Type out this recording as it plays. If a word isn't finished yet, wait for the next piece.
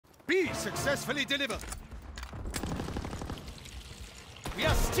B successfully delivered. We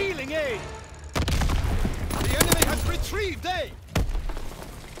are stealing A. The enemy has retrieved A.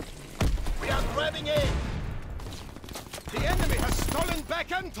 We are grabbing A. The enemy has stolen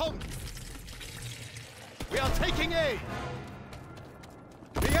back Anton. We are taking A.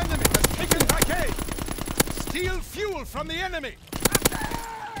 The enemy has taken back A. Steal fuel from the enemy.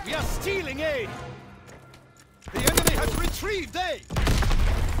 We are stealing A. The enemy has retrieved A.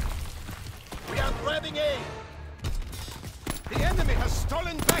 We are grabbing A. The enemy has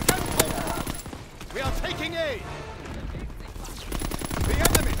stolen back Anton. We are taking A. The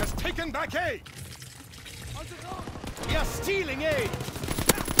enemy has taken back A. We are stealing A.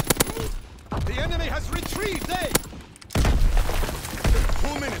 The enemy has retrieved A.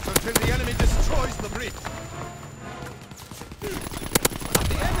 2 minutes until the enemy destroys the bridge.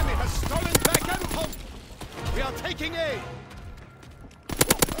 The enemy has stolen back Anton. We are taking A.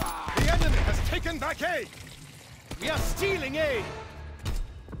 The enemy has taken back A. We are stealing A.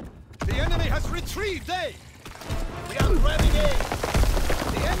 The enemy has retrieved A. We are grabbing A.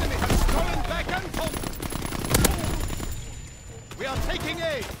 The enemy has stolen back Anton. We are taking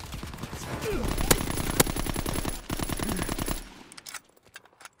A.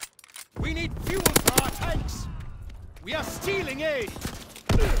 We need fuel for our tanks. We are stealing A.